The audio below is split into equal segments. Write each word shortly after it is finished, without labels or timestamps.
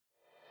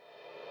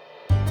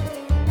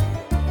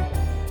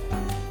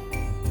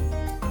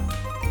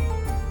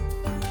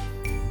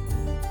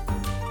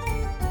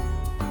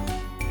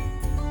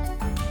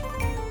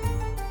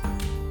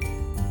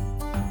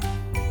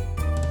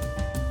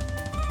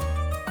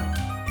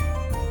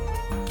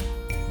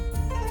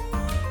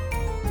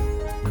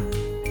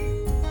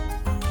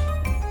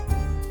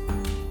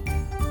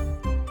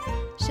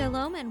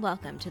Shalom and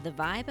welcome to the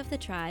Vibe of the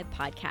Tribe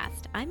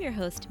podcast. I'm your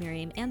host,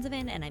 Miriam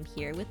Anzovin, and I'm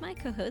here with my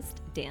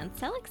co-host, Dan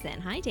Sellickson.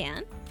 Hi,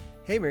 Dan.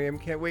 Hey, Miriam,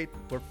 can't wait.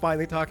 We're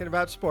finally talking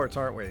about sports,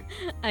 aren't we?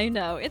 I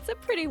know. It's a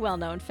pretty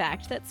well-known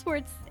fact that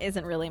sports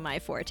isn't really my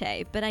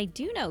forte, but I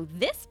do know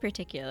this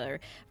particular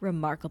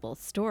remarkable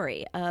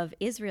story of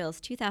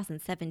Israel's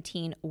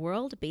 2017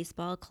 World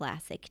Baseball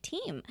Classic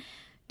team.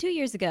 2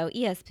 years ago,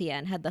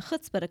 ESPN had the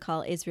chutzpah to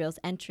call Israel's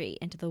entry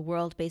into the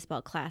World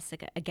Baseball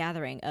Classic a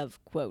gathering of,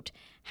 quote,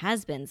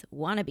 has-beens,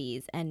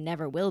 wannabes, and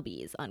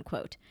never-will-bees,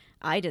 unquote.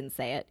 I didn't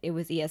say it. It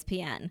was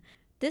ESPN.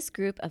 This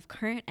group of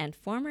current and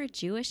former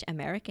Jewish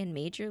American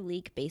Major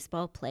League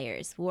Baseball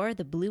players wore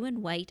the blue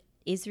and white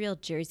Israel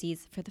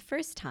jerseys for the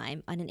first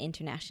time on an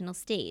international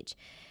stage.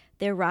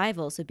 Their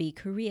rivals would be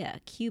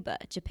Korea, Cuba,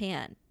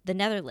 Japan, the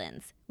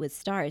Netherlands, with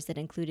stars that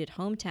included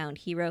hometown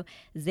hero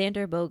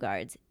Xander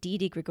Bogaerts,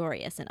 Didi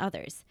Gregorius, and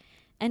others.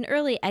 An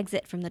early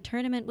exit from the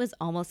tournament was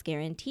almost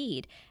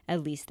guaranteed.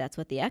 At least that's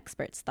what the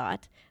experts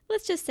thought.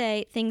 Let's just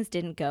say things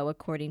didn't go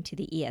according to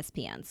the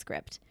ESPN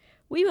script.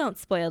 We won't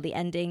spoil the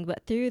ending,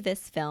 but through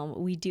this film,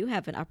 we do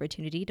have an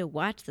opportunity to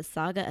watch the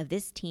saga of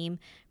this team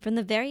from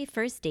the very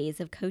first days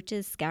of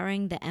coaches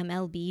scouring the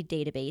MLB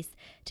database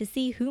to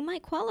see who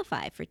might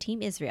qualify for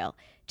Team Israel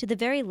to the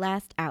very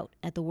last out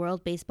at the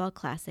World Baseball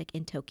Classic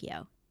in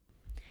Tokyo.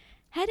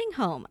 Heading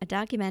Home, a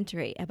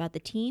documentary about the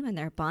team and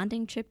their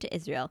bonding trip to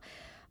Israel,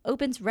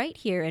 opens right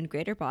here in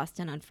Greater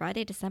Boston on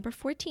Friday, December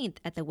 14th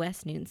at the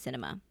West Noon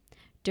Cinema.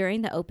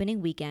 During the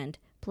opening weekend,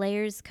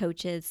 players,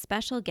 coaches,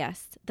 special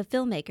guests, the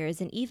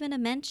filmmakers, and even a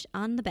mensch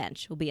on the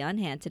bench will be on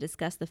hand to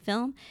discuss the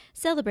film,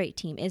 celebrate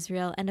Team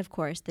Israel, and of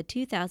course, the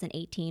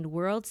 2018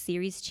 World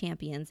Series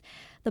champions,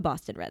 the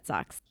Boston Red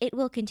Sox. It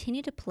will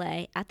continue to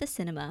play at the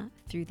cinema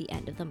through the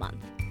end of the month.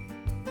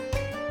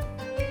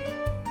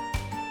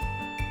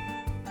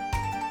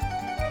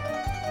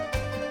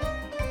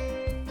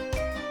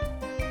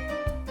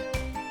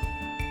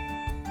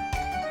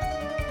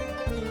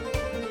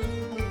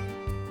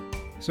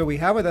 So we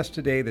have with us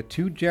today the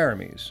two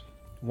Jeremys.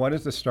 One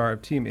is the star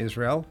of Team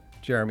Israel,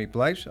 Jeremy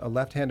Bleich, a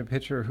left-handed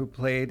pitcher who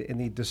played in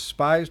the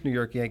despised New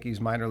York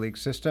Yankees minor league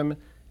system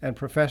and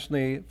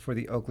professionally for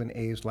the Oakland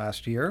A's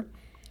last year.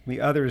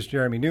 The other is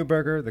Jeremy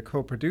Newberger, the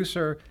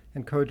co-producer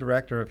and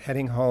co-director of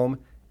Heading Home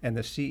and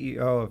the CEO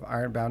of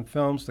Ironbound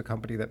Films, the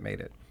company that made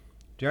it.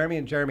 Jeremy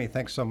and Jeremy,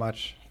 thanks so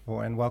much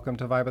and welcome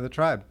to Vibe of the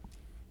Tribe.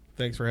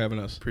 Thanks for having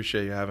us.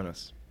 Appreciate you having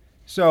us.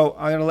 So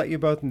I'm going to let you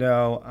both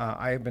know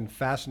I have been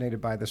fascinated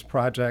by this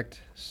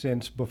project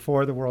since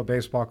before the World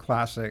Baseball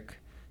Classic.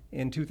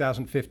 In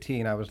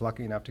 2015, I was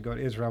lucky enough to go to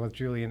Israel with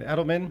Julian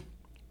Edelman.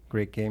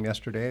 Great game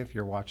yesterday, if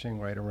you're watching,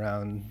 right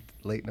around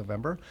late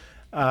November.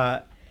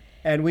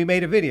 And we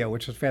made a video,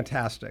 which was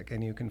fantastic,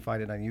 and you can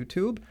find it on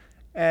YouTube.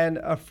 And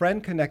a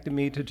friend connected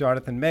me to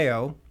Jonathan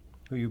Mayo,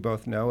 who you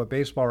both know, a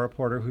baseball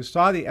reporter who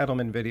saw the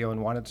Edelman video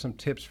and wanted some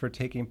tips for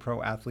taking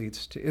pro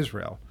athletes to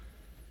Israel.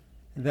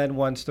 Then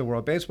once the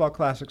World Baseball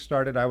Classic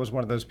started, I was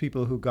one of those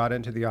people who got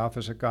into the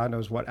office at God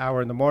knows what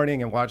hour in the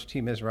morning and watched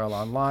Team Israel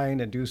online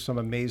and do some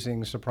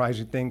amazing,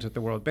 surprising things at the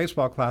World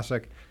Baseball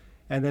Classic.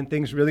 And then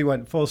things really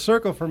went full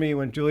circle for me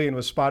when Julian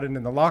was spotted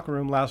in the locker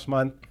room last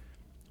month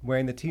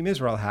wearing the Team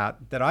Israel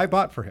hat that I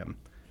bought for him.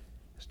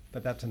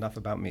 But that's enough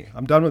about me.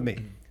 I'm done with me.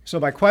 So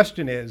my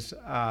question is,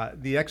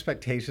 the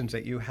expectations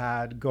that you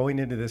had going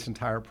into this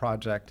entire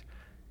project,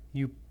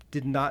 you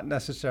did not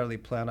necessarily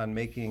plan on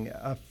making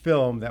a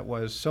film that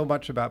was so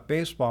much about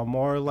baseball,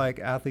 more like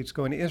athletes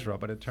going to Israel,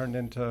 but it turned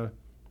into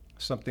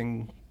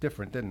something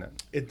different, didn't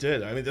it? It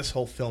did. I mean, this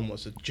whole film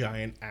was a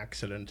giant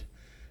accident.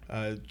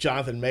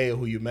 Jonathan Mayo,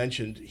 who you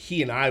mentioned,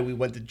 he and we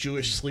went to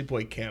Jewish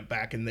sleepaway camp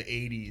back in the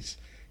 80s.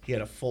 He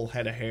had a full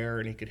head of hair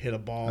and he could hit a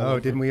ball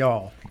didn't we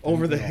all?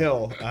 Over the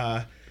hill.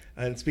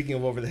 And speaking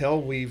of over the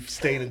hill, we've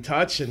stayed in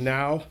touch, and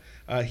now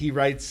he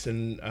writes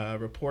and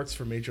reports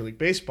for Major League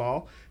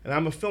Baseball, and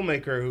I'm a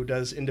filmmaker who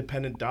does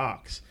independent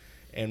docs,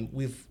 and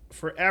we've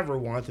forever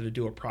wanted to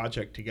do a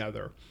project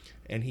together.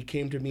 And he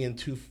came to me in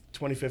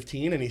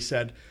 2015, and he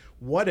said,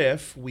 what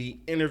if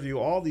we interview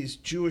all these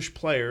Jewish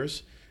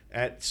players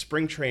at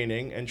spring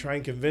training and try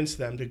and convince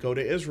them to go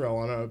to Israel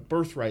on a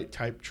birthright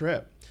type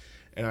trip?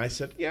 And I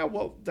said, yeah,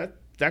 well,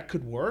 that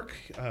could work.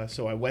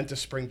 So I went to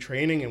spring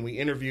training, and we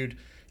interviewed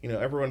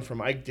everyone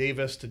from Ike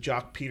Davis to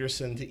Jock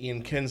Peterson to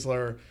Ian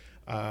Kinsler.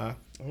 I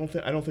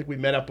don't think we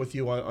met up with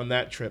you on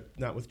that trip,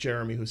 not with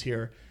Jeremy, who's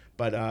here,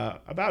 but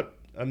about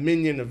 1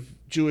 million of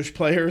Jewish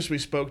players we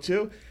spoke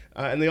to,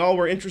 and they all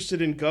were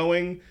interested in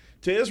going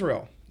to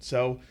Israel.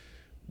 So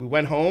we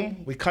went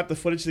home, we cut the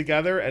footage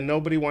together, and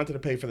nobody wanted to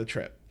pay for the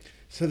trip.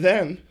 So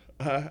then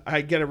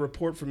I get a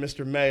report from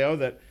Mr. Mayo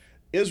that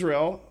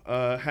Israel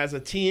has a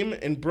team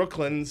in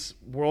Brooklyn's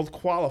World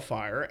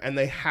Qualifier, and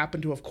they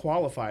happen to have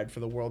qualified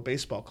for the World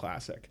Baseball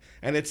Classic.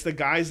 And it's the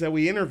guys that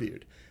we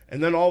interviewed.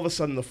 And then all of a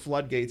sudden, the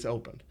floodgates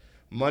opened.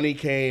 Money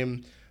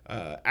came,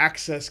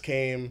 access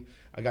came.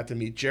 I got to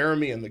meet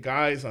Jeremy and the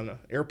guys on an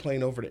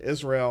airplane over to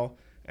Israel,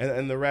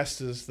 and the rest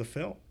is the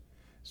film.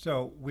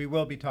 So we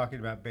will be talking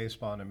about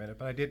baseball in a minute,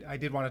 but I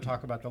did want to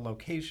talk about the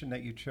location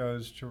that you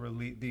chose to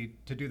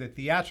to do the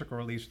theatrical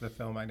release of the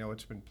film. I know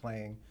it's been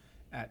playing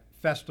at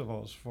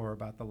festivals for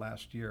about the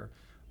last year.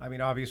 I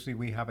mean, obviously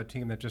we have a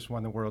team that just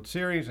won the World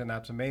Series, and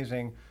that's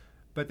amazing.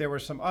 But there were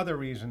some other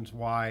reasons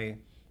why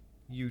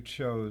you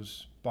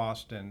chose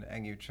Boston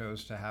and you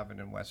chose to have it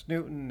in West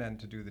Newton and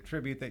to do the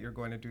tribute that you're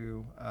going to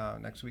do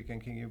next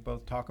weekend. Can you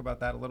both talk about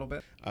that a little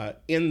bit?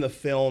 In the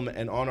film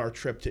and on our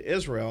trip to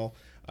Israel,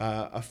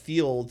 a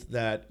field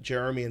that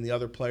Jeremy and the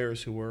other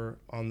players who were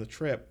on the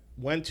trip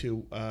went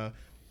to,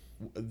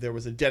 there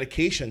was a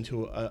dedication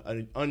to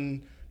an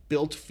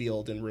unbuilt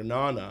field in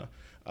Renana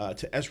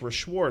to Ezra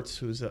Schwartz,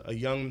 who's a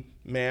young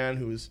man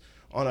who was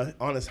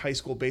on his high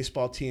school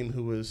baseball team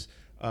who was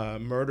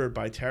murdered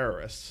by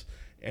terrorists.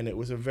 And it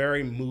was a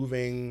very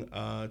moving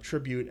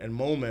tribute and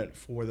moment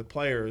for the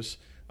players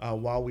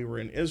while we were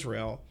in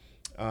Israel.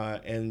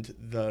 And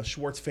the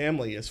Schwartz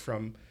family is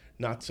from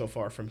not so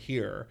far from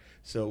here.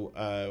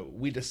 So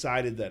we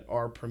decided that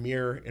our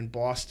premiere in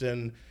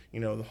Boston,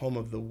 the home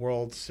of the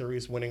World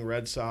Series winning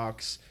Red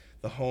Sox,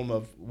 the home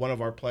of one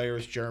of our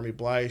players, Jeremy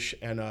Bleich,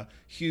 and a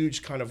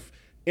huge kind of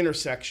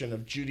intersection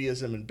of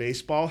Judaism and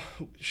baseball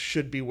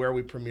should be where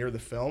we premiere the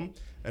film,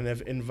 and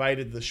have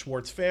invited the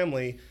Schwartz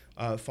family,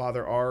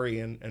 Father Ari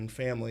and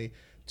family,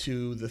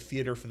 to the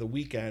theater for the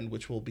weekend,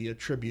 which will be a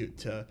tribute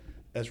to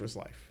Ezra's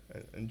life.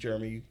 And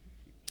Jeremy?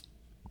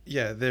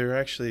 Yeah, there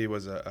actually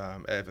was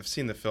I've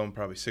seen the film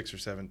probably 6 or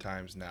 7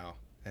 times now,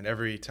 and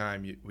every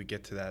time we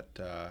get to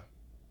that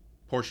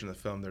portion of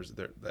the film,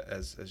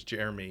 as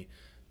Jeremy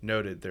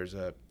noted, there's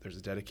a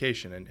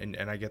dedication,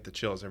 and I get the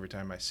chills every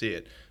time I see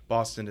it.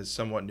 Boston is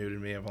somewhat new to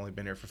me. I've only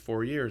been here for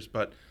 4 years,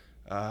 but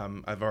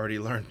I've already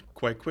learned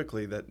quite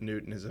quickly that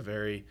Newton is a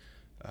very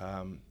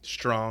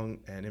strong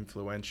and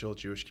influential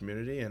Jewish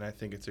community, and I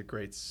think it's a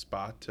great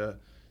spot to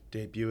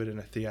debut it in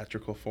a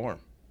theatrical form.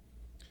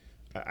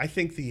 I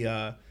think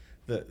the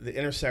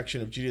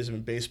intersection of Judaism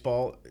and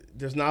baseball,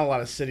 there's not a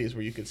lot of cities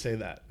where you could say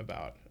that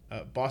about.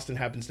 Boston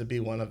happens to be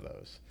one of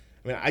those.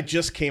 I mean, I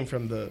just came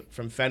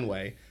from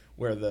Fenway,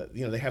 where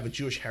they have a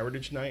Jewish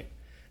Heritage Night,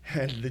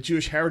 and the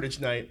Jewish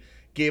Heritage Night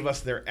gave us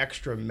their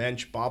extra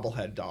Mensch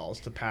bobblehead dolls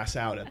to pass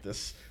out at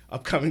this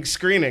upcoming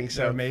screening.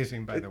 So they're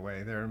amazing, by the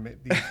way.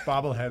 These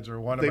bobbleheads are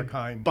one of a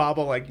kind.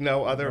 Bobble like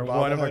no other. They're bobblehead.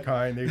 One of a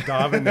kind. They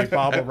daven, they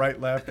bobble right,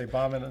 left. They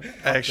bomb in.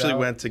 I actually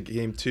went to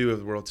Game 2 of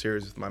the World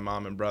Series with my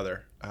mom and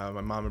brother.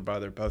 My mom and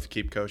brother both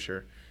keep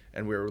kosher,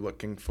 and we were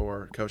looking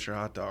for kosher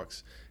hot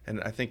dogs. And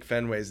I think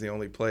Fenway is the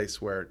only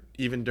place where,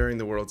 even during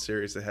the World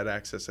Series, they had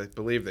access. I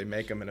believe they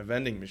make them in a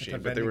vending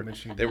machine, but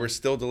they were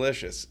still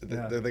delicious.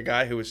 Yeah. The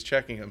guy who was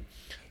checking them,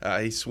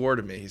 he swore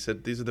to me. He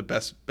said, "These are the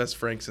best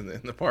Franks in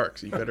the park,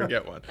 so you better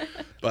get one."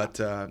 But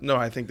no,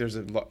 I think there's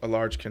a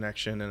large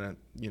connection, and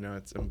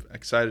I'm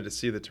excited to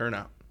see the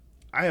turnout.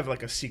 I have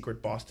like a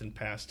secret Boston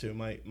past too.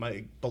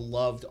 My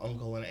beloved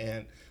uncle and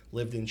aunt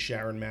lived in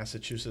Sharon,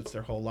 Massachusetts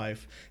their whole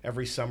life.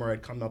 Every summer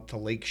I'd come up to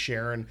Lake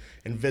Sharon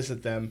and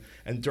visit them.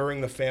 And during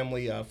the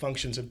family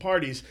functions and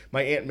parties,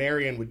 my Aunt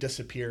Marion would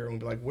disappear and we'd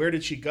be like, where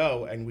did she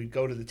go? And we'd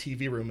go to the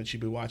TV room and she'd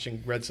be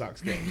watching Red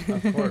Sox games.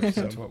 Of course,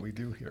 that's what we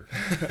do here.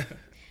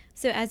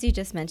 So as you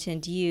just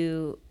mentioned,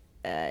 you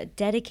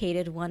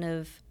dedicated one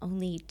of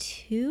only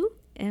 2,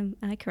 am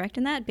I correct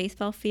in that,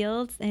 baseball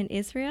fields in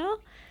Israel?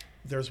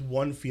 There's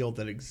one field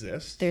that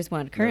exists. There's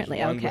one currently,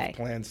 there's one okay. with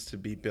plans to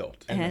be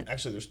built. And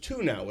actually, there's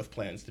 2 now with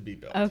plans to be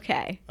built.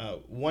 Okay.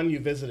 One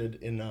you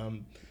visited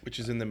in... which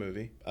is in the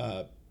movie.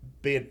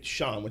 Beit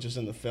Shan, which is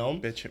in the film.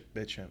 Beit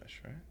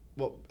Shemesh, right?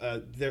 Well,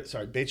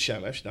 Beit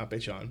Shemesh, not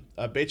Beit Shan.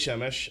 Beit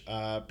Shemesh.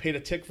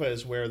 Petah Tikva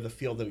is where the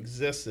field that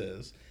exists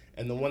is.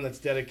 And the one that's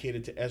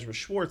dedicated to Ezra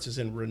Schwartz is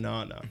in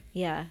Renana.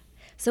 Yeah.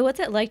 So what's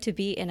it like to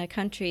be in a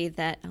country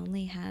that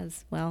only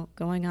has,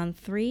 going on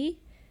 3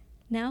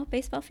 now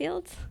baseball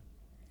fields?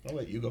 I'll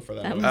let you go for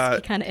that. That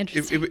must be kind of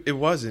interesting. It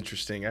was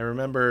interesting. I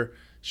remember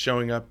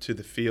showing up to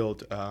the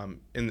field.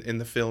 In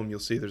the film,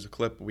 you'll see there's a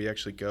clip. We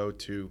actually go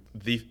to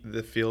the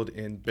field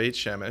in Beit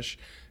Shemesh,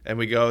 and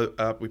we go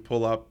up. We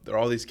pull up.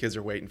 All these kids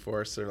are waiting for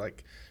us. They're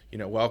like,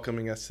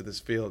 welcoming us to this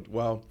field.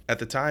 Well, at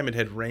the time, it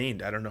had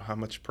rained. I don't know how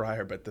much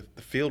prior, but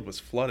the field was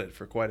flooded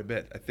for quite a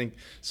bit. I think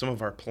some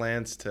of our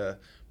plans to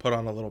put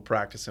on a little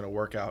practice and a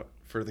workout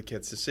for the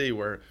kids to see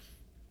were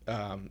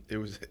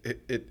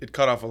it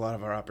cut off a lot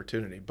of our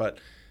opportunity. But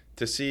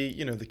to see,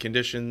 the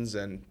conditions,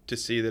 and to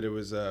see that it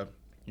was, the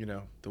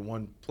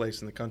one place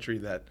in the country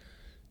that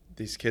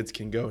these kids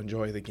can go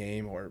enjoy the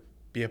game or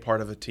be a part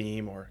of a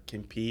team or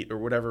compete or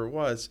whatever it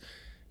was,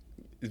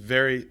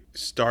 very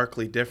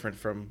starkly different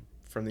from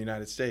the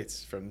United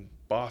States, from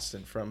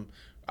Boston,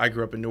 I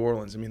grew up in New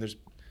Orleans. I mean,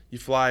 you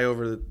fly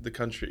over the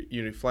country,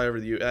 you fly over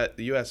the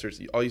U.S.,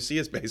 all you see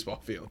is baseball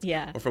fields,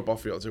 yeah, or football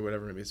fields or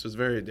whatever it is. So it's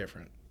very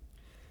different.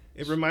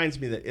 It reminds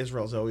me that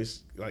Israel's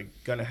always like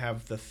gonna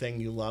have the thing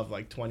you love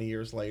like 20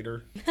 years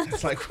later.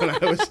 It's like when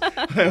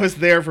I was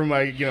there for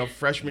my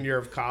freshman year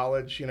of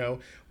college.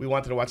 We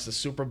wanted to watch the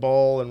Super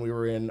Bowl, and we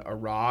were in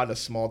Arad, a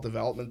small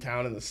development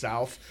town in the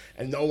south,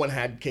 and no one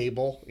had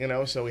cable.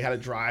 So we had to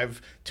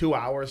drive 2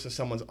 hours to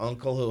someone's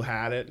uncle who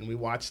had it, and we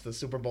watched the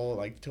Super Bowl at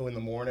like 2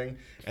 a.m.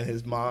 And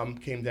his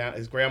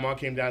grandma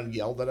came down and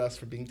yelled at us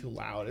for being too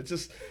loud. It's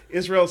just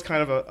Israel's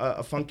kind of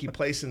a funky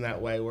place in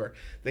that way, where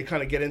they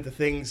kind of get into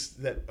things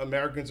that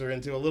Americans are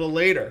into a little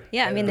later.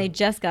 Yeah, I mean, they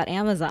just got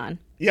Amazon.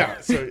 Yeah,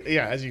 so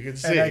as you can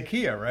see. And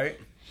IKEA, right?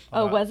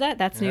 Oh, was that?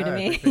 That's new to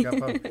me.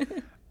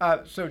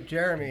 So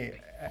Jeremy,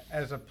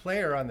 as a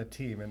player on the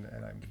team, and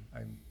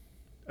I'm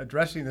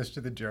addressing this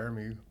to the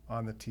Jeremy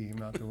on the team,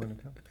 not the one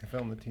who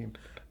filmed the team,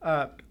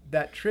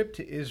 that trip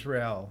to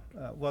Israel,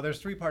 well, there's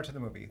 3 parts of the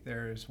movie.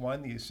 There's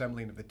 1, the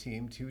assembling of the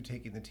team, 2,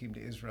 taking the team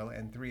to Israel,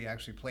 and 3,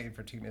 actually playing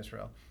for Team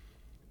Israel.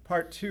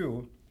 Part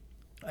 2,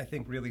 I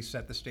think, really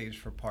set the stage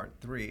for part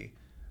 3.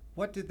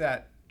 What did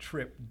that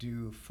trip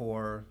do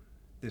for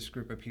this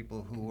group of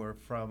people who were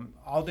from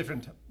all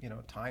different,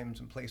 times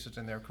and places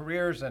in their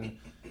careers, and,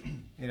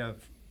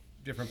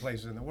 different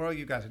places in the world?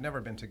 You guys had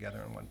never been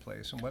together in one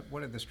place. And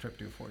what did this trip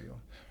do for you?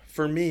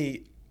 For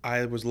me,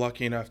 I was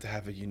lucky enough to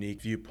have a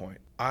unique viewpoint.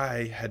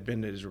 I had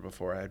been to Israel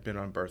before. I had been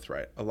on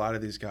Birthright. A lot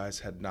of these guys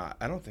had not.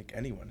 I don't think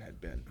anyone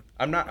had been.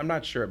 I'm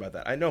not sure about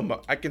that. I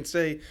know I can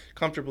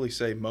comfortably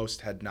say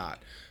most had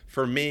not.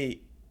 For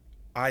me,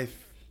 I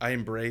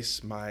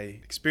embrace my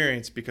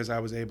experience because I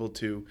was able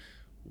to,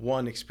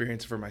 one,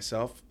 experience for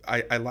myself.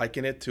 I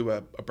liken it to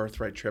a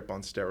Birthright trip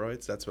on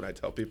steroids. That's what I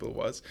tell people it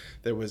was.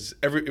 It was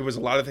a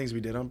lot of things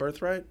we did on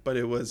Birthright, but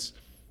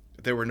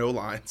there were no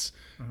lines.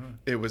 Mm-hmm.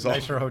 It was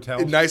nicer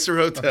hotels,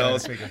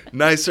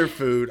 nicer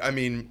food. I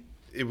mean,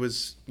 it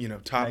was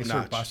top nicer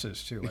notch.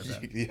 Buses too. I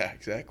bet. Yeah,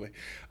 exactly.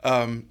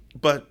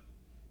 But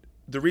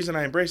the reason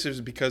I embraced it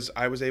is because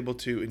I was able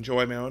to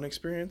enjoy my own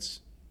experience,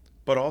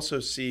 but also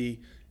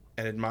see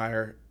and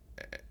admire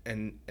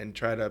and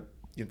try to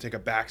take a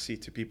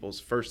backseat to people's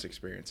first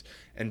experience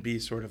and be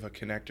sort of a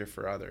connector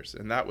for others,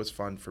 and that was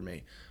fun for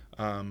me.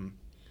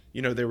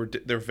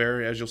 They're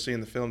very, as you'll see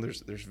in the film,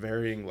 there's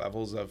varying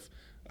levels of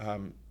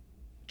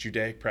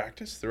Judaic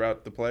practice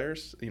throughout the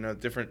players.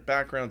 Different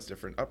backgrounds,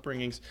 different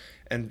upbringings,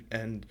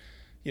 and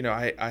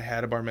I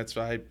had a bar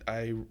mitzvah.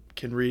 I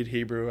can read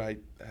Hebrew. I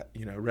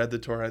read the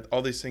Torah.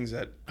 All these things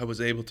that I was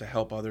able to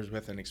help others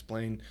with and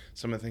explain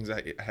some of the things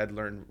I had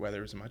learned, whether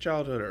it was in my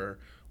childhood or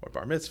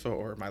bar mitzvah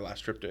or my last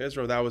trip to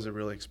Israel. That was a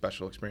really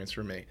special experience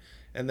for me.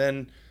 And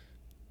then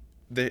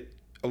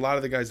a lot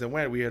of the guys that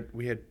went,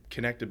 we had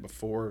connected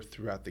before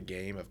throughout the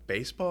game of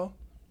baseball,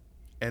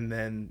 and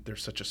then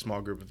there's such a small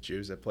group of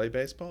Jews that play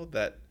baseball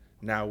that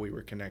now we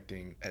were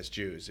connecting as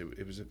Jews.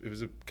 It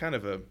was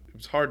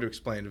hard to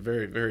explain, a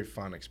very, very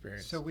fun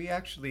experience. So we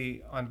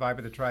actually, on Vibe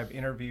of the Tribe,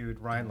 interviewed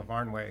Ryan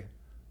Lavarnway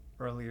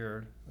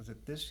earlier. Was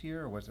it this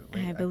year or was it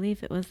late? I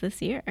believe it was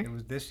this year. It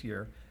was this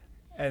year.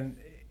 And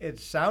it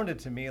sounded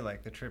to me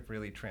like the trip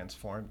really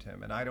transformed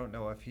him. And I don't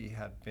know if he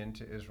had been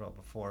to Israel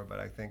before, but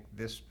I think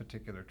this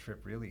particular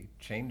trip really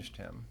changed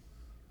him.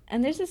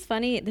 And there's this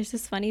funny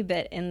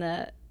bit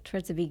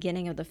towards the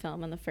beginning of the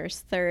film, in the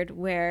first third,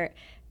 where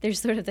there's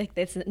sort of like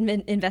this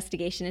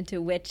investigation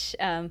into which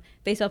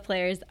baseball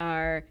players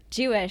are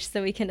Jewish,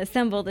 so we can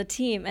assemble the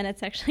team, and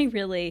it's actually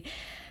really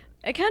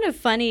kind of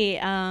funny.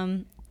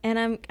 And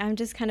I'm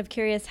just kind of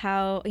curious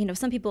how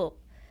some people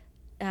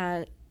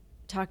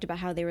talked about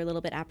how they were a little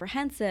bit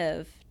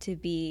apprehensive to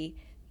be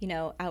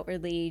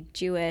outwardly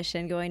Jewish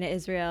and going to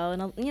Israel,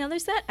 and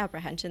there's that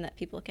apprehension that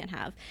people can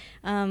have.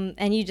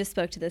 And you just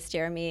spoke to this,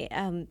 Jeremy.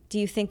 Do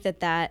you think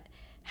that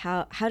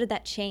how did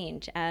that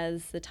change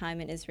as the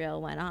time in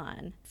Israel went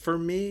on? For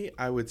me,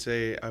 I would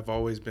say I've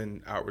always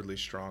been outwardly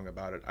strong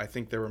about it. I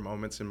think there were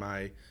moments in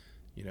my,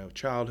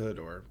 childhood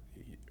or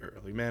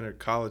early manhood,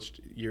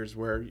 college years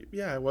where,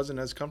 I wasn't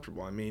as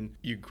comfortable. I mean,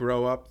 you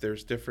grow up,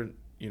 there's different,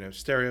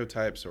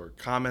 stereotypes or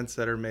comments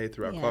that are made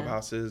throughout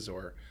clubhouses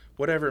or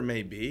whatever it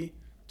may be,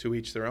 to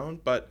each their own.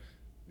 But,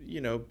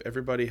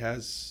 everybody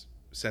has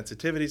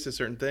sensitivities to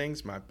certain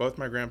things. Both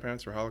my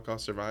grandparents were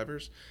Holocaust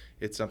survivors.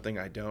 It's something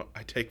I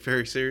take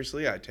very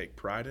seriously. I take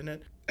pride in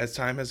it. As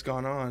time has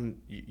gone on,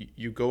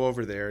 you go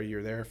over there.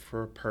 You're there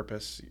for a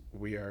purpose.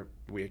 We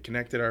had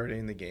connected already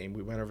in the game.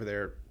 We went over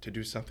there to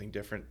do something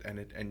different,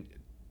 and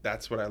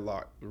that's what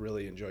I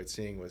really enjoyed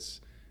seeing,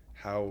 was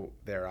how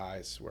their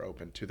eyes were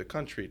open to the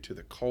country, to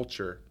the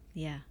culture,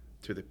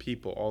 to the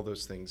people, all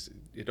those things.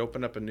 It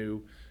opened up a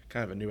new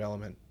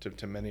element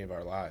to many of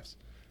our lives.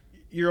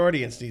 Your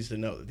audience needs to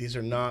know that these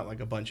are not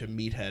like a bunch of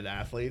meathead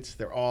athletes.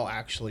 They're all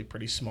actually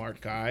pretty smart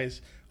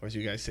guys, or as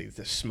you guys say,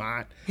 they're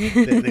smart.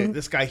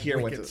 This guy here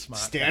went to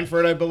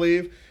Stanford, I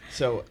believe.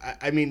 So,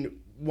 I mean,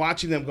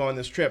 watching them go on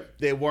this trip,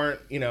 they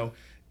weren't,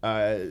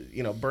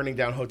 burning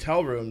down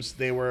hotel rooms.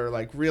 They were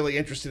like really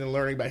interested in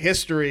learning about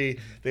history.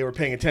 They were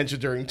paying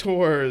attention during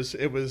tours.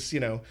 It was,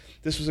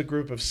 this was a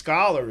group of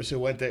scholars who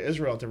went to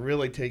Israel to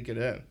really take it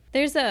in.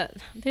 There's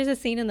a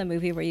scene in the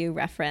movie where you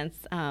reference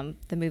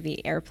the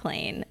movie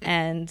Airplane,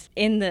 and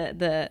in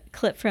the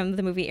clip from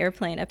the movie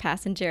Airplane, a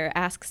passenger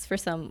asks for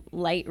some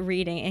light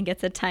reading and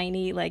gets a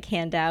tiny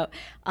handout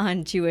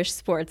on Jewish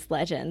sports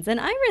legends. And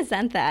I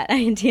resent that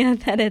idea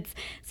that it's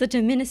such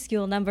a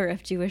minuscule number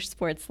of Jewish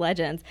sports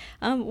legends.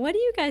 What do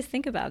you guys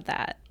think about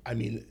that? I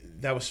mean,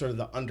 that was sort of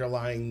the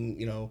underlying,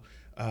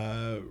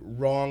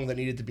 wrong that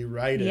needed to be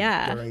righted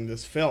during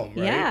this film,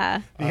 right?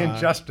 Yeah. The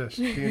injustice.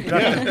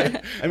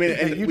 Yeah. I mean,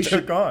 and you we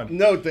should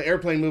note the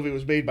Airplane movie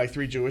was made by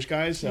 3 Jewish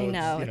guys, so I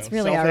know, it's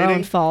really our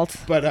own fault.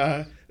 But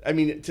I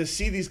mean, to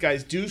see these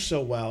guys do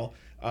so well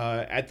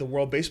at the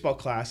World Baseball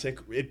Classic,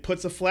 it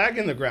puts a flag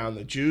in the ground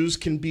that Jews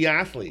can be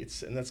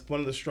athletes, and that's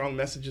one of the strong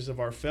messages of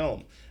our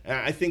film. And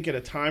I think at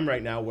a time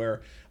right now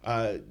where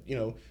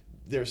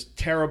there's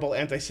terrible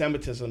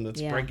anti-Semitism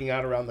that's breaking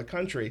out around the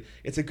country,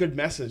 it's a good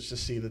message to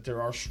see that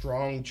there are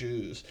strong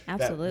Jews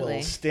that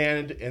will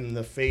stand in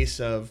the face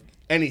of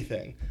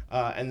anything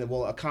and that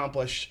will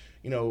accomplish,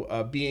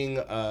 being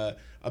a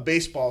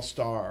baseball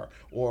star,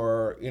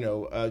 or,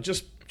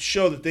 just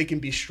show that they can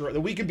be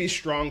that we can be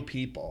strong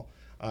people.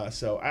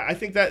 So I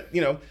think that,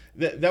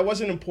 that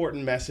was an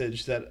important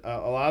message that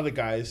a lot of the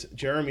guys,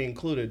 Jeremy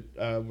included,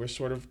 were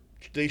sort of,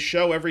 they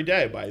show every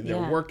day by their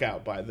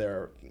workout, by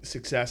their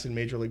success in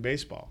Major League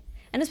Baseball.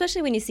 And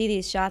especially when you see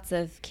these shots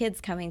of kids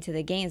coming to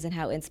the games and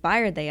how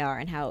inspired they are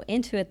and how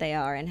into it they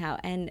are,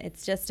 and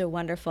it's just a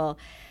wonderful,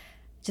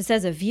 just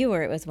as a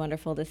viewer, it was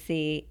wonderful to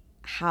see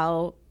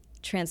how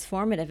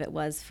transformative it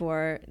was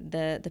for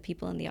the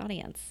people in the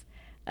audience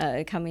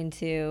coming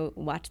to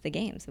watch the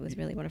games. It was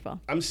really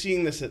wonderful. I'm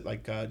seeing this at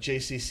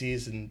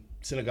JCCs and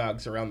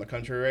synagogues around the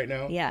country right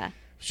now. Yeah.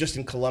 Just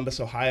in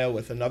Columbus, Ohio,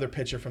 with another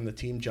pitcher from the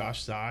team,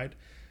 Josh Zide,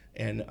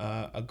 and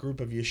a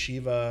group of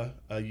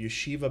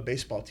yeshiva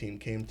baseball team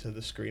came to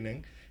the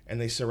screening,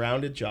 and they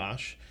surrounded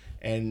Josh,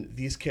 and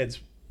these kids,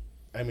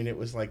 I mean, it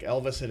was like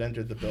Elvis had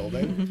entered the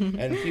building,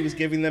 and he was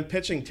giving them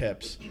pitching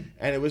tips,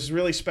 and it was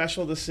really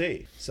special to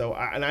see. So,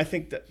 I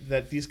think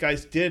that these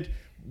guys did,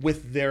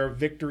 with their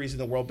victories in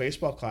the World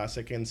Baseball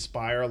Classic,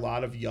 inspire a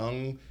lot of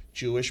young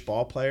Jewish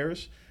ball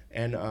players,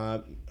 and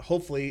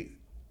hopefully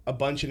a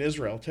bunch in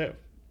Israel too.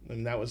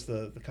 And that was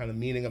the kind of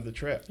meaning of the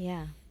trip.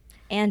 Yeah.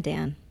 And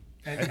Dan.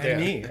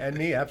 And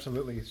me,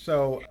 absolutely.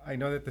 So I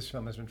know that this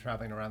film has been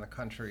traveling around the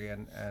country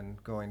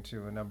and going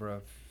to a number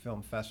of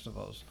film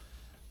festivals.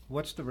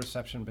 What's the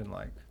reception been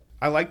like?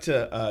 I like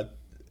to,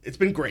 it's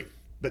been great.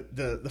 But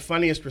the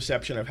funniest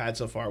reception I've had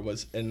so far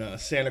was in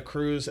Santa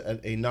Cruz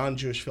at a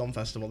non-Jewish film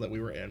festival that we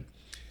were in.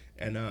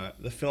 And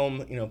the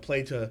film,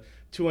 played to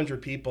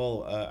 200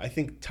 people. I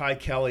think Ty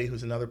Kelly,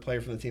 who's another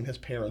player from the team, his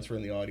parents were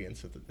in the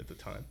audience at the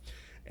time.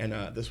 And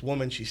this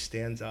woman, she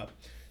stands up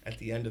at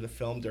the end of the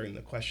film during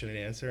the question and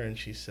answer, and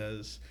she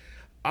says,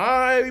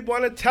 "I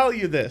want to tell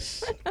you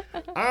this.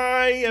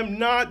 I am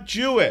not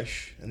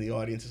Jewish." And the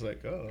audience is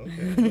like, "Oh,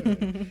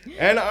 okay."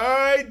 "And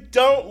I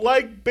don't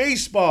like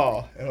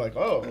baseball." And we're like,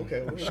 "Oh,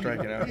 okay. What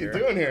are you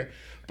doing here?"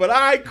 "But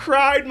I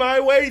cried my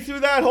way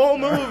through that whole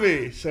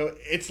movie." So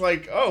it's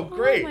like, oh,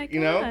 great.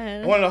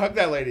 I wanted to hug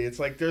that lady. It's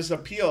like, there's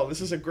appeal.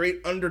 This is a great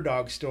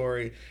underdog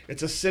story.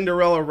 It's a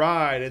Cinderella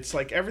ride. It's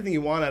like everything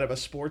you want out of a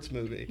sports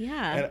movie.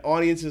 Yeah. And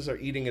audiences are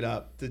eating it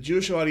up. The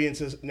Jewish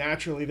audiences,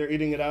 naturally, they're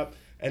eating it up.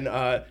 And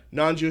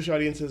non-Jewish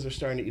audiences are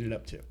starting to eat it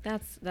up too.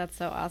 That's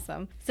so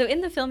awesome. So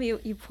in the film,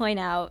 you point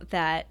out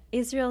that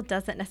Israel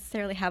doesn't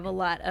necessarily have a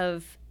lot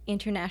of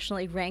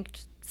internationally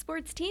ranked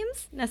sports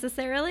teams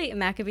necessarily.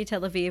 Maccabi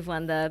Tel Aviv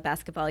won the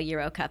basketball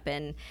Euro Cup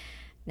in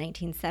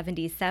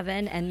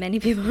 1977, and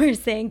many people were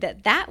saying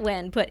that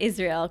win put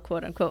Israel,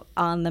 quote unquote,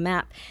 on the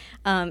map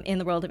in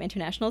the world of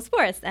international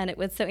sports. And it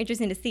was so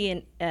interesting to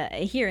see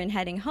here in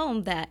heading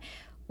home that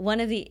one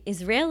of the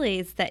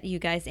Israelis that you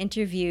guys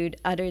interviewed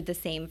uttered the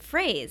same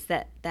phrase,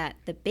 that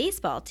the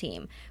baseball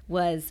team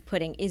was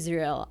putting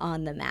Israel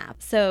on the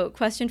map. So,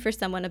 question for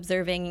someone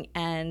observing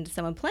and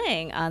someone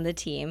playing on the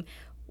team: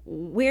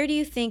 where do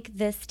you think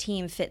this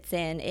team fits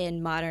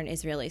in modern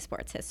Israeli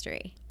sports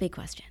history? Big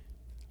question.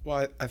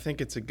 Well, I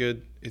think it's a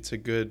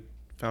good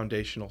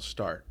foundational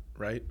start,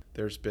 right?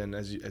 There's been,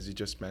 as you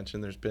just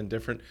mentioned, there's been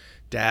different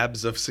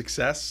dabs of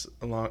success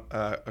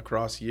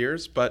across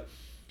years,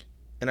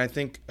 and I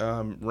think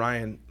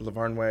Ryan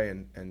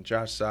Lavarnway and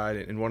Josh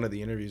Zide, in one of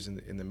the interviews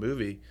in the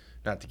movie,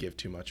 not to give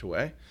too much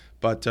away,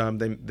 but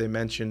they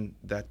mentioned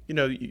that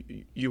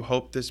you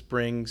hope this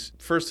brings,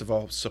 first of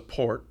all,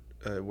 support.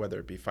 Whether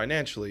it be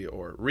financially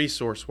or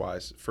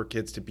resource-wise, for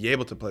kids to be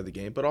able to play the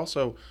game, but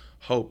also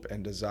hope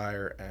and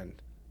desire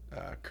and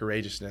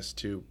courageousness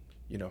to,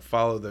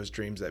 follow those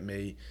dreams that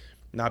may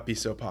not be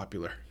so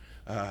popular,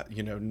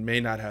 may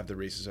not have the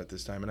resources at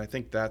this time. And I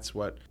think that's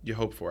what you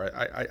hope for.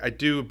 I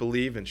do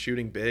believe in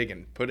shooting big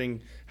and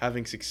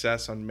having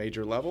success on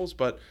major levels,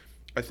 but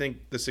I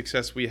think the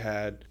success we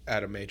had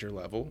at a major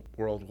level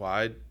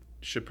worldwide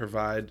should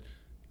provide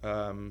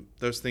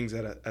those things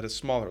at a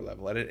smaller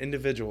level, at an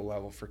individual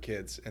level for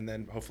kids, and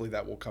then hopefully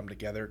that will come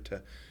together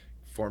to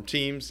form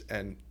teams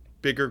and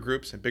bigger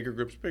groups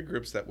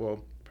that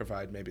will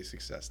provide maybe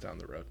success down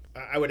the road.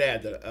 I would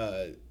add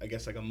that I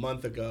guess like a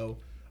month ago,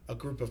 a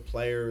group of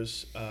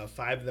players,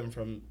 5 of them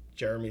from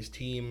Jeremy's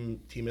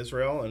team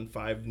Israel, and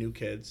 5 new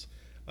kids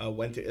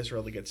went to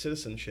Israel to get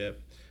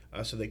citizenship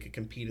so they could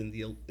compete in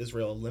the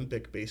Israel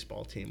Olympic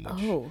baseball team,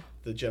 which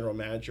the general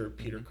manager,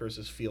 Peter Kurz,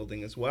 is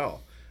fielding as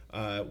well.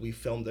 We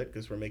filmed it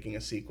because we're making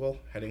a sequel,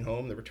 Heading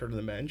Home, The Return of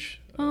the Mensch.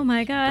 Oh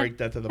my God. Break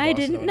that to the I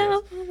Boston didn't know.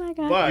 audience. Oh my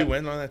God. But You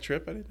went on that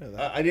trip? I didn't know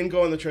that. I didn't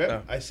go on the trip.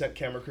 Oh. I sent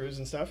camera crews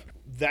and stuff.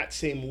 That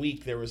same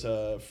week, there was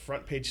a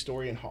front page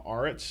story in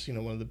Haaretz,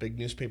 one of the big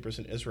newspapers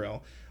in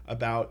Israel,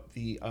 about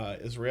the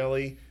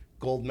Israeli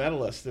gold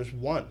medalist. There's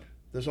one.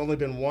 There's only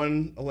been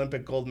one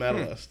Olympic gold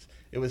medalist.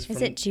 It was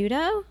Is it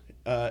judo?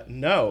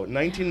 No,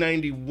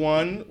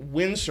 1991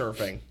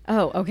 windsurfing.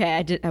 Oh,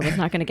 okay. I was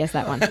not going to guess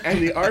that one.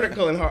 And the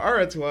article in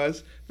Haaretz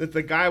was that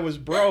the guy was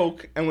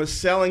broke and was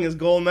selling his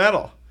gold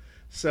medal.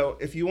 So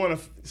if you want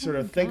to sort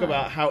of think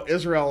about how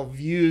Israel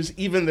views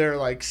even their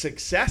like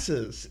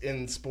successes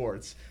in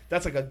sports,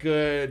 that's like a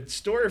good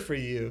story for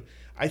you.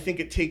 I think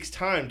it takes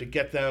time to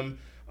get them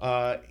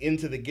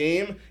into the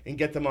game and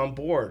get them on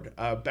board.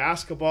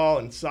 Basketball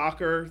and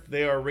soccer,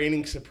 they are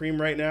reigning supreme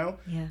right now.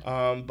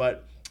 Yeah.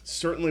 But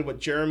certainly what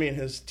Jeremy and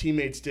his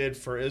teammates did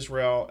for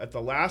Israel at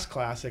the last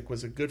Classic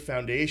was a good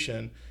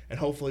foundation, and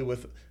hopefully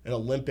with an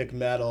Olympic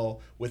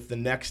medal, with the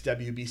next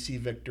WBC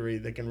victory,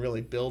 they can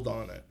really build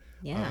on it.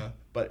 Yeah.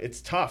 But it's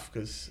tough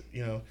because,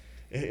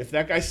 if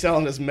that guy's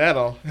selling his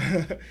medal,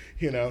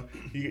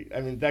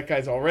 that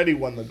guy's already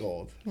won the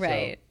gold.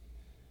 Right.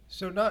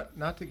 So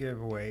not to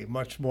give away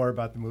much more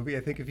about the movie,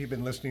 I think if you've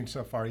been listening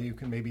so far, you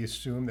can maybe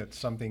assume that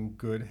something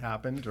good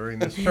happened during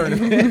this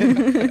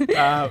tournament.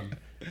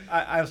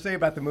 I'll say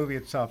about the movie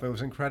itself, it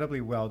was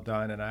incredibly well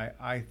done, and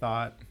I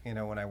thought,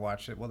 when I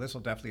watched it, well, this will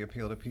definitely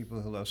appeal to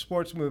people who love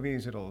sports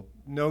movies. It'll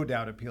no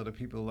doubt appeal to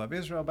people who love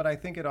Israel, but I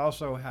think it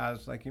also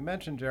has, like you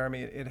mentioned,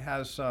 Jeremy, it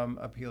has some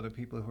appeal to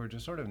people who are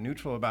just sort of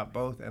neutral about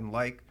both and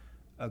like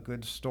a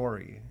good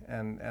story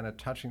and a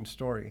touching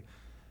story.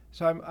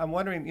 So I'm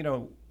wondering,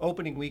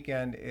 opening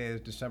weekend is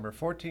December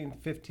 14th,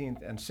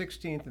 15th, and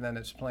 16th, and then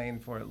it's playing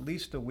for at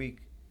least a week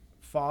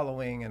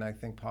following, and I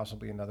think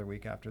possibly another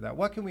week after that.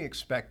 What can we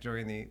expect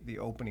during the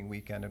opening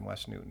weekend in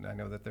West Newton? I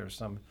know that there's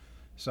some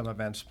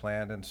events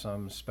planned and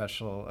some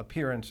special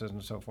appearances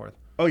and so forth.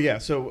 Oh, yeah.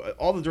 So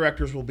all the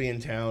directors will be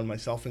in town,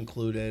 myself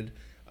included.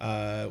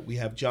 We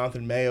have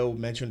Jonathan Mayo,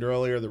 mentioned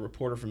earlier, the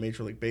reporter from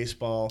Major League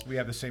Baseball. We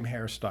have the same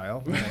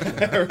hairstyle.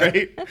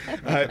 Right?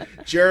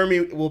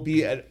 Jeremy will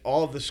be at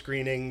all of the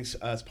screenings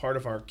as part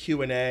of our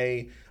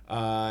Q&A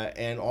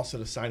and also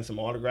to sign some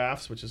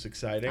autographs, which is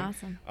exciting.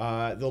 Awesome.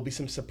 There'll be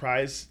some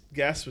surprise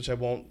guests, which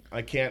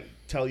I can't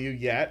tell you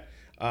yet.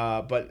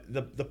 But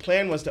the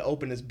plan was to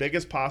open as big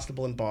as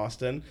possible in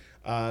Boston.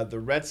 The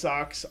Red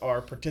Sox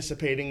are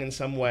participating in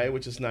some way,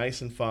 which is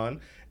nice and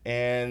fun.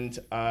 And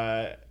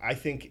I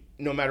think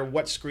no matter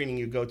what screening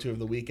you go to of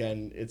the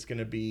weekend, it's going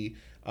to be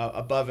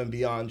above and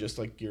beyond just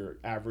like your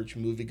average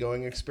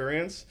movie-going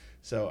experience.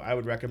 So I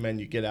would recommend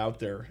you get out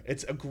there.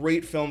 It's a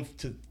great film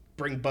to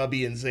bring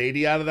Bubby and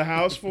Zadie out of the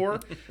house for.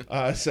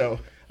 So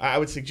I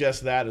would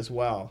suggest that as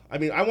well. I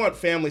mean, I want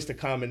families to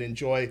come and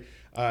enjoy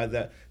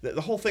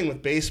the whole thing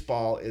with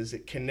baseball is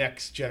it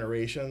connects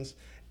generations.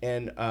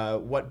 And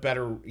what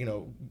better,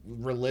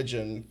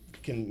 religion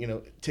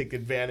can, take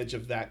advantage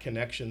of that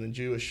connection than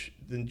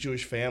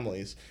Jewish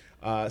families.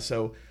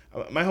 So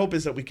my hope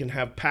is that we can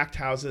have packed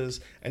houses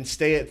and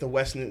stay at the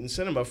West Newton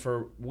Cinema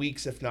for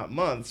weeks, if not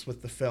months,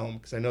 with the film,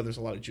 because I know there's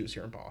a lot of Jews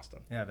here in Boston.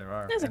 Yeah, there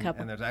are. There's a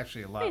couple. And there's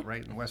actually a lot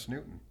right in West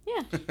Newton.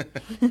 Yeah.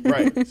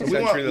 Right. So we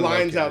want Centrally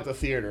lines located. out the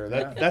theater.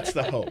 That's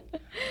the hope.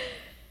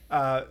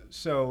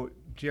 So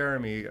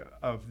Jeremy,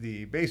 of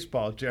the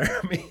baseball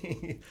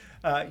Jeremy,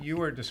 you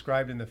were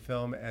described in the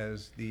film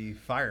as the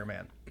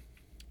fireman.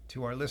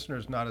 To our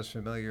listeners not as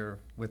familiar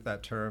with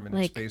that term in its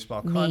Like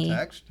baseball me.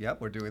 context, yep,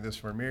 we're doing this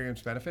for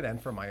Miriam's benefit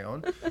and for my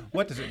own.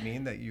 What does it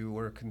mean that you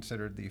were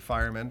considered the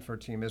fireman for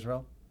Team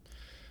Israel?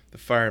 The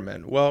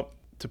fireman. Well,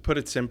 to put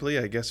it simply,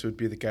 I guess it would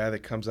be the guy that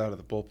comes out of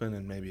the bullpen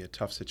in maybe a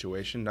tough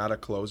situation, not a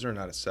closer,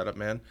 not a setup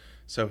man.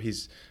 So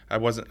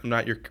I'm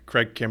not your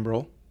Craig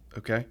Kimbrell,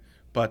 okay,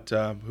 but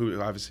who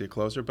obviously a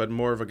closer, but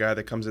more of a guy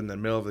that comes in the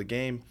middle of the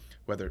game,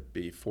 whether it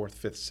be fourth,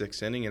 fifth,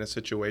 sixth inning, in a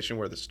situation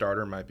where the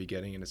starter might be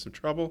getting into some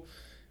trouble.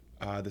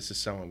 This is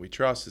someone we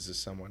trust. This is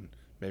someone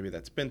maybe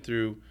that's been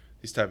through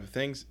these type of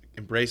things,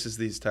 embraces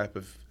these type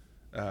of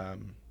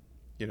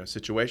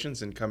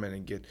situations, and come in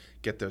and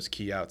get those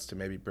key outs to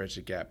maybe bridge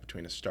the gap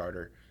between a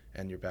starter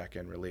and your back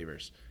end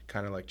relievers,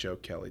 kind of like Joe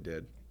Kelly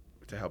did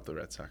to help the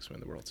Red Sox win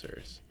the World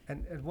Series.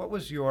 And what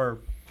was your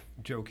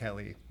Joe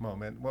Kelly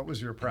moment? What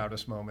was your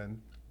proudest moment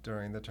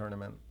during the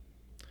tournament?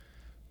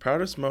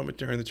 Proudest moment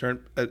during the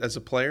tournament as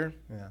a player?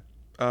 Yeah.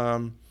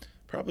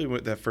 Probably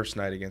that first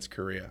night against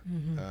Korea.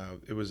 Mm-hmm.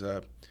 It was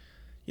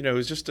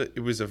it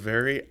was a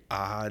very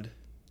odd.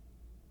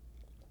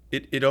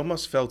 It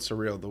almost felt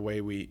surreal the way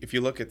if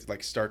you look at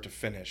like start to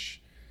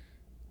finish,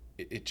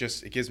 it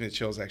gives me the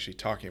chills actually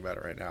talking about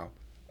it right now.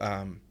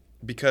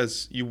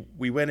 Because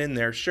we went in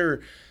there,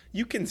 sure,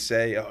 you can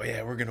say, oh,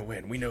 yeah, we're going to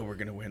win. We know we're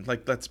going to win.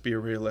 Like, let's be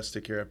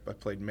realistic here. I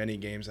played many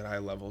games at high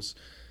levels.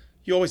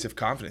 You always have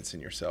confidence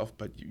in yourself,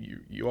 but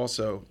you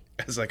also,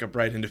 as like a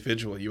bright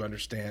individual, you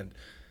understand,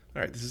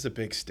 all right, this is a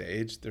big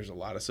stage. There's a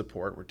lot of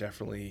support. We're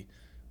definitely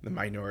the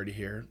minority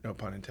here, no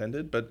pun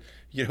intended. But,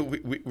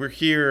 we're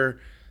here,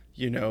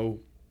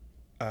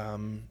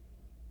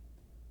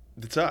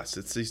 it's us.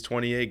 It's these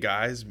 28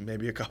 guys,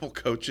 maybe a couple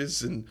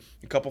coaches and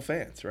a couple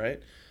fans, right?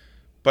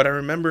 But I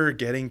remember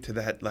getting to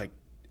that, like,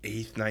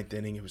 8th, 9th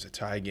inning. It was a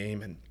tie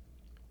game, and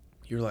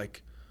you're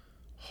like,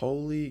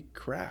 holy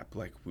crap,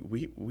 like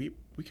we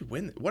could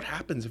win. What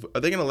happens are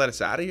they going to let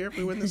us out of here if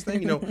we win this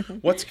thing?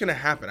 What's going to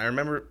happen? I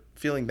remember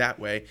feeling that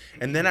way.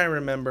 And then I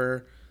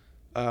remember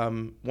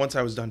once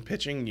I was done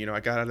pitching, I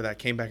got out of that,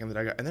 came back in the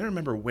dugout, and then I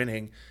remember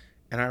winning.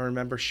 And I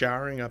remember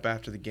showering up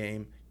after the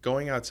game,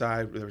 going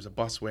outside. There was a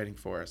bus waiting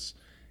for us,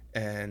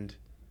 and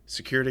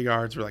security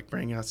guards were like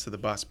bringing us to the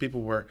bus.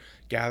 People were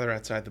gathered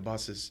outside the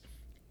buses,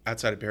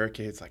 outside of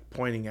barricades, like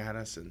pointing at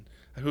us, and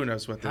who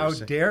knows what they were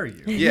saying. How dare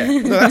you? Yeah,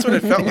 no, that's what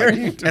it felt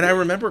like. And I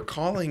remember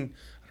calling,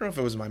 I don't know if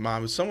it was my mom,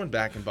 it was someone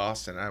back in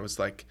Boston. I was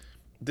like,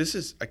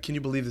 can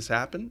you believe this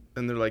happened?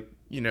 And they're like,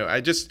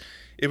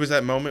 it was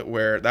that moment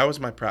where, that was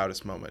my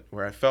proudest moment,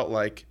 where I felt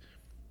like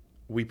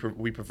we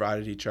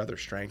provided each other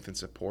strength and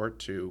support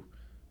to,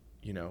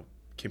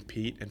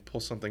 compete and pull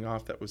something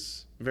off that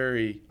was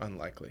very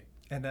unlikely.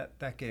 And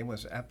that game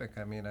was epic.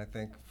 I mean, I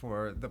think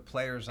for the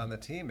players on the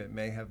team, it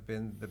may have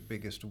been the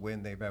biggest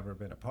win they've ever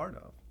been a part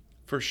of.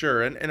 For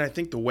sure. And I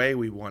think the way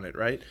we won it,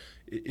 right?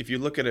 If you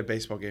look at a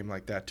baseball game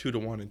like that,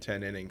 2-1 in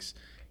 10 innings,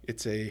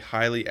 it's a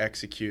highly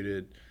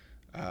executed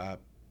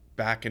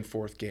back and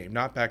forth game.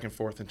 Not back and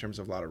forth in terms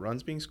of a lot of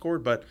runs being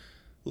scored, but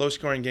low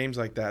scoring games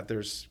like that,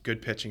 there's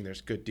good pitching,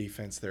 there's good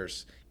defense,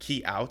 there's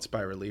key outs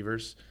by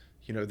relievers.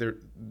 They're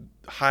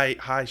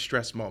high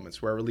stress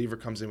moments where a reliever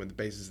comes in with the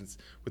bases and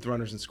with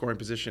runners in scoring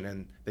position,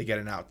 and they get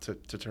an out to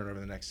turn over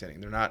the next inning.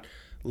 They're not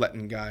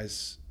letting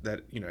guys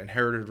that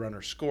inherited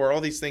runners score. All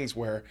these things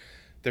where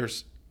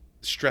there's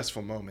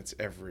stressful moments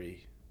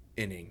every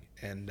inning,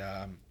 and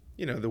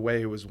the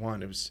way it was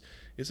won,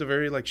 it's a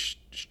very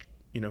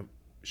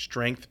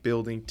strength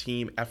building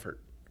team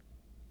effort.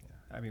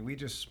 I mean, we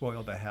just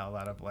spoiled the hell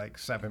out of like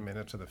 7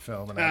 minutes of the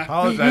film, and I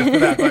apologize for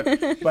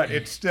that, but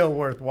it's still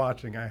worth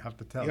watching, I have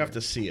to tell you. You have to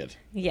see it.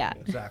 Yeah.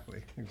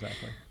 Exactly.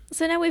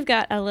 So now we've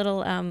got a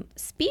little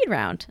speed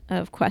round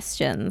of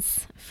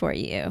questions for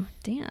you,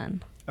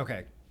 Dan.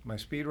 Okay, my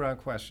speed round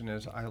question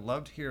is, I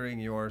loved hearing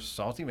your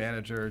salty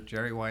manager,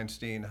 Jerry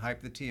Weinstein,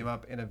 hype the team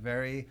up in a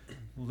very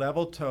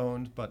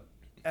level-toned but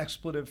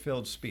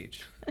expletive-filled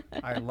speech.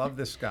 I love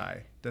this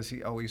guy. Does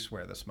he always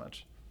swear this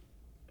much?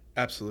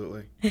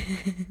 Absolutely.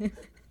 Didn't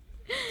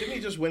he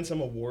just win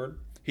some award?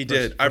 He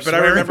did. For but I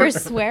remember for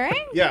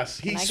swearing? Yes,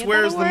 he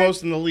swears the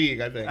most in the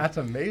league, I think. That's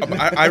amazing.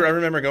 I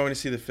remember going to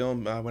see the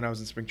film when I was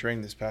in spring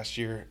training this past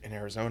year in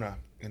Arizona,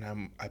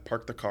 and I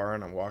parked the car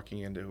and I'm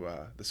walking into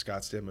the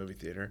Scottsdale movie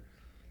theater,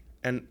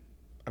 and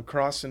I'm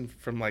crossing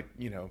from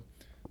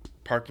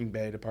parking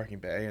bay to parking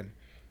bay, and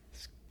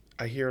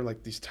I hear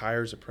like these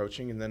tires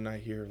approaching, and then I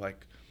hear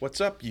like,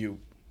 "What's up, you?"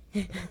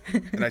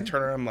 And I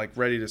turn around, I'm like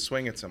ready to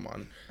swing at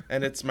someone,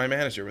 and it's my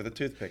manager with a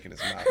toothpick in his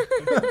mouth.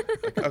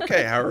 Like,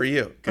 okay, how are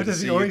you? But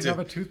does he always have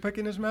a toothpick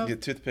in his mouth? Yeah,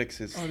 toothpicks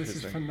his. Oh, this his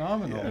is thing.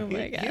 phenomenal. Oh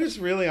my God. He was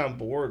really on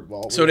board.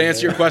 So to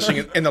answer your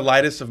question, in the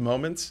lightest of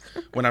moments,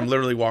 when I'm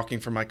literally walking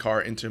from my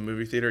car into a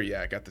movie theater,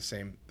 yeah, I got the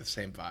same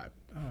vibe.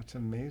 Oh, it's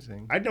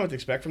amazing. I didn't know what to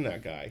expect from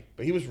that guy,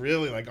 but he was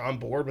really on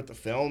board with the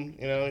film.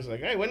 He's like,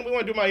 "Hey, when do we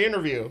want to do my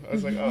interview?" I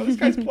was like, "Oh, this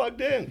guy's plugged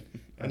in,"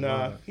 and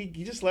he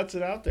just lets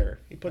it out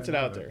there. He puts it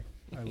out there.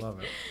 I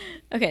love it.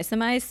 Okay, so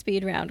my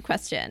speed round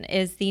question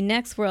is, the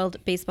next World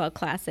Baseball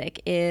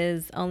Classic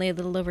is only a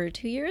little over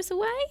 2 years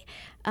away.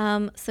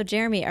 So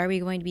Jeremy, are we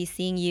going to be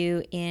seeing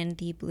you in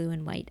the blue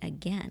and white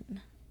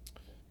again?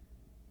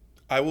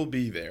 I will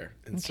be there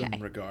in some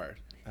regard.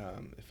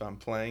 If I'm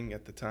playing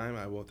at the time,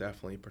 I will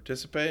definitely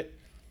participate.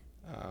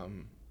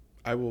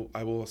 I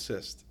will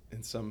assist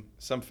in some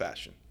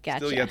fashion. Gotcha.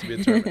 Still yet to be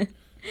determined.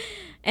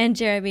 And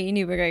Jeremy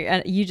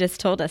Newberger, you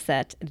just told us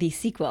that the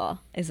sequel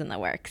is in the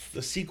works.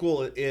 The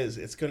sequel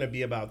it's going to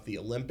be about the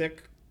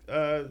Olympic,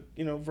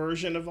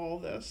 version of all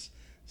this.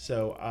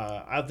 So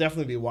I'll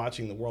definitely be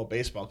watching the World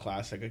Baseball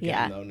Classic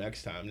again, though,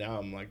 next time. Now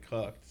I'm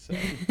hooked. So.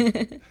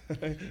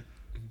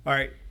 All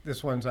right,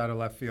 this one's out of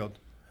left field.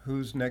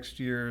 Who's next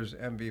year's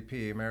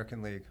MVP,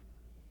 American League?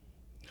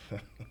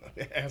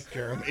 Ask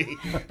Jeremy.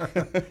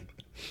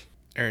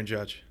 Aaron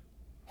Judge.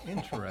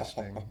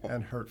 Interesting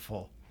and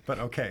hurtful. But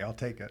okay, I'll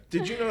take it.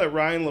 Did you know that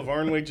Ryan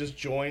LaVarnway just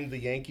joined the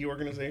Yankee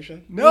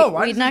organization? No,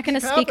 we're not going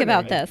to speak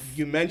about this.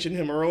 You mentioned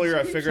him earlier.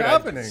 I figured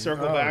I'd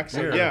circle back.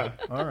 So, yeah.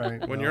 All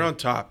right. When you're on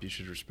top, you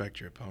should respect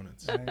your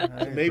opponents.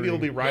 I Maybe it'll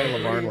be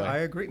Ryan LaVarnway. I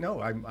agree. No,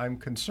 I'm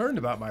concerned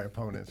about my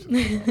opponents.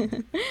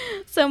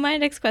 So my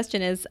next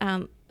question is,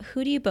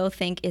 who do you both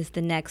think is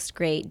the next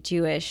great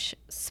Jewish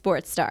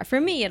sports star?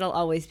 For me, it'll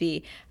always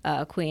be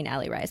Queen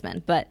Ali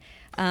Reisman. But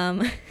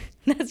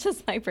That's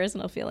just my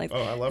personal feelings.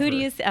 Oh, I love Who her. do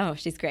you see? Oh,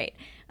 she's great.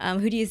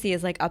 Who do you see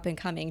as like up and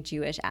coming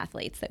Jewish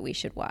athletes that we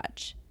should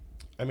watch?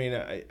 I mean,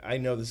 I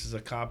know this is a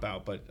cop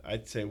out, but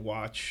I'd say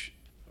watch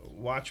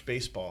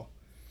baseball.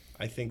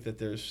 I think that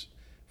there's,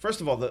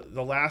 first of all,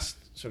 the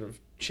last sort of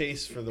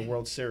chase for the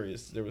World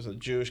Series, there was a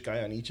Jewish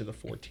guy on each of the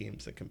 4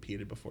 teams that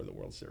competed before the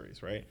World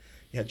Series, right?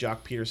 You had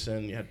Jock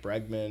Peterson, you had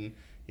Bregman,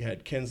 you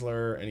had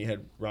Kinsler, and you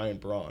had Ryan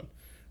Braun.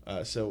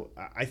 So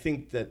I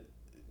think that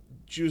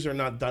Jews are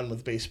not done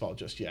with baseball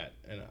just yet,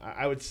 and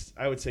I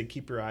would say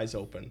keep your eyes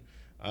open.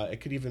 It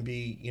could even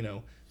be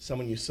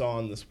someone you saw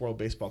on this World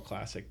Baseball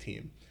Classic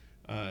team.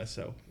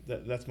 So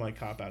that's my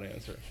cop-out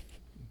answer.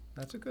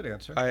 That's a good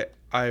answer.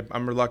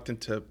 I'm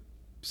reluctant to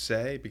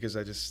say because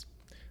I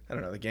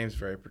don't know, the game's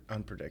very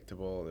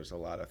unpredictable. There's a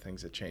lot of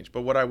things that change.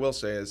 But what I will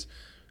say is,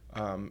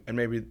 and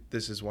maybe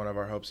this is one of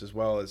our hopes as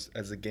well, is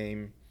as the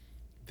game,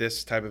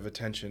 this type of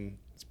attention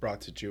is brought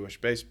to Jewish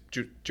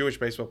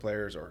baseball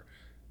players, or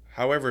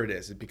however it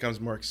is, it becomes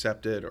more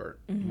accepted, or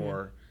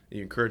more,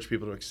 you encourage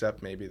people to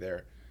accept maybe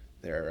their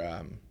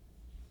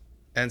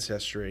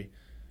ancestry.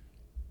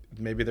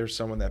 Maybe there's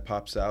someone that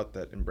pops out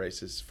that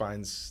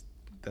finds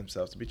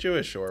themselves to be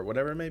Jewish or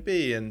whatever it may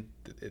be, and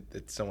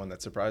it's someone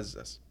that surprises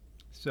us.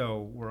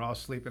 So we're all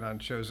sleeping on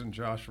Chosen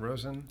Josh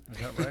Rosen. Is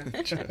that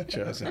right?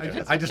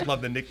 Chosen. I just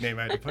love the nickname.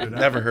 I had to put it out.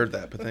 Never heard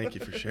that, but thank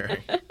you for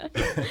sharing.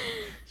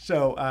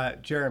 So,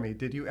 Jeremy,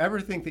 did you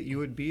ever think that you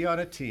would be on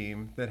a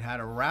team that had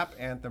a rap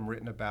anthem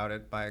written about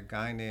it by a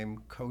guy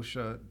named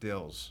Kosha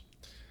Dills?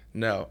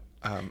 No.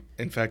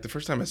 In fact, the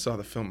first time I saw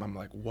the film, I'm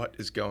like, what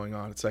is going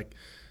on? It's like,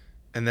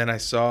 and then I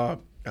saw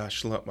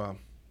Shlomo. Well,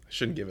 I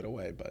shouldn't give it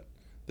away, but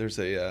there's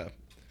a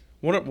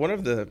one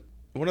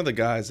of the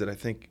guys that I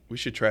think we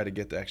should try to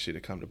get to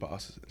come to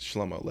Boston,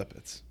 Shlomo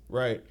Lipitz.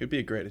 Right. He'd be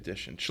a great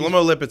addition.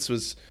 Shlomo Lipitz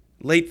was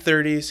late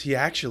 30s. He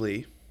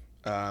actually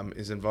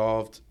is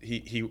involved.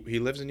 He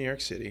lives in New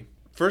York City.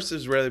 First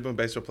Israeli-born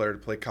baseball player to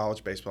play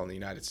college baseball in the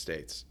United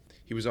States.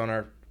 He was on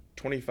our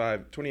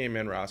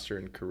 28-man roster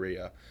in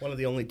Korea. One of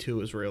the only 2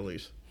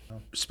 Israelis.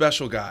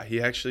 Special guy. He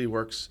actually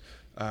works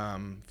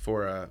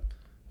for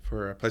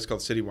a place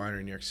called City Winery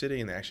in New York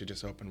City, and they actually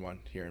just opened one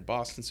here in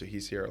Boston, so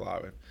he's here a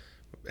lot.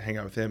 Hang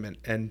out with him,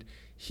 and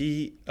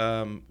he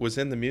was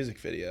in the music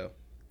video.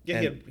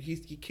 Yeah, he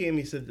came.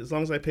 He said, as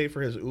long as I pay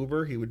for his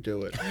Uber, he would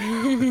do it.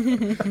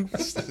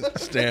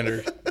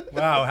 Standard.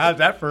 Wow, how's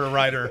that for a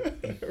writer?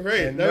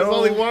 Right, And that's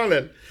all he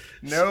wanted.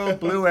 No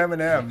blue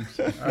M&Ms.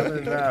 Other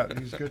than that,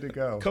 he's good to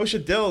go.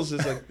 Kosha Dills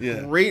is a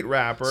great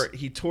rapper.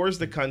 He tours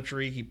the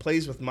country. He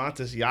plays with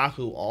Matis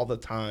Yahu all the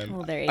time.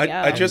 Well, there you go.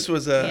 I just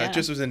was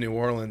in New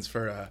Orleans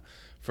for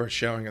a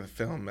showing of the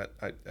film at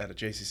a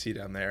JCC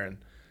down there, and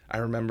I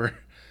remember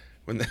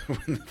when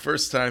the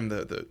first time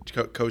the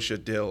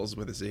Kosha Dills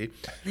with a Z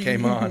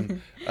came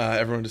on,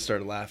 everyone just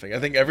started laughing. I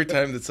think every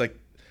time that's like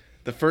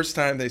the first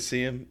time they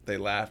see him, they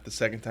laugh. The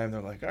second time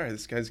they're like, all right,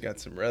 this guy's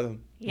got some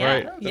rhythm. Yeah.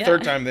 Right. The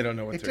third time they don't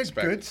know what to It's a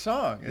expect. good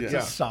song. It's Yeah.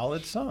 a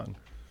solid song.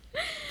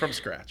 From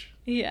scratch.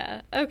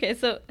 Yeah. Okay.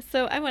 So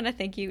I want to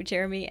thank you,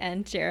 Jeremy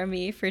and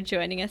Jeremy, for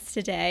joining us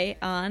today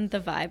on The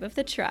Vibe of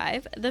the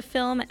Tribe. The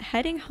film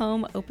Heading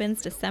Home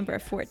opens December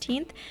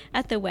 14th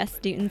at the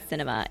West Newton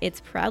Cinema. It's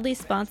proudly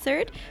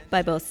sponsored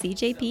by both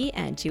CJP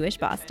and Jewish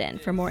Boston.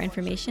 For more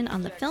information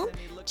on the film,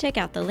 check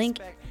out the link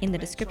in the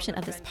description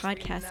of this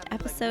podcast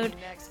episode.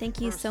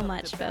 Thank you so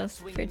much, both,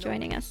 for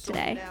joining us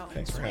today.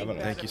 Thanks for having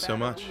us. Thank you so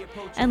much.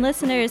 And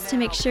listeners, to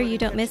make sure you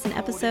don't miss an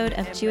episode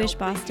of Jewish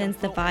Boston's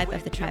The Vibe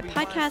of the Tribe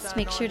podcast,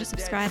 make sure to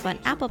subscribe on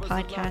Apple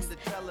Podcasts,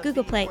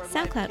 Google Play,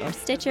 SoundCloud, or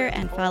Stitcher,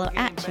 and follow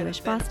at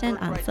Jewish Boston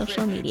on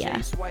social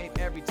media.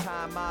 Every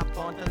time I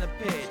bunt on the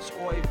pitch,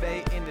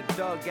 Oive in the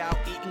dugout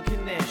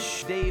eating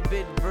Knish.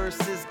 David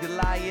versus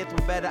Goliath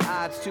with better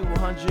odds,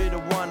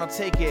 200-1. I'll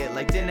take it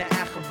like dinner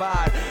at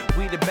Chabad.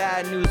 We the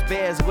bad news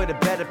bears with a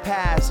better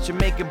pass.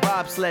 Jamaican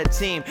bobsled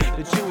team,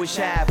 the Jewish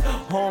half.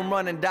 Home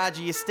run in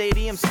Dodger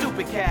Stadium,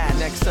 stupid cat.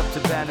 Next up to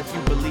bat if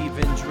you believe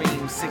in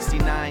dreams.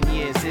 69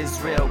 years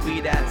Israel,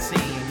 we that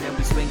team. And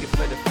we swing it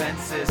for the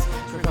fences.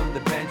 From the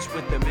bench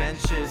with the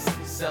benches.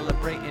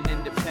 Celebrating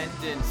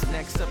independence.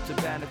 Next up to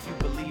bat if you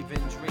believe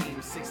in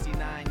dreams.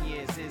 69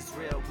 years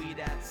Israel, we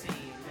that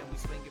team. And we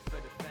swing it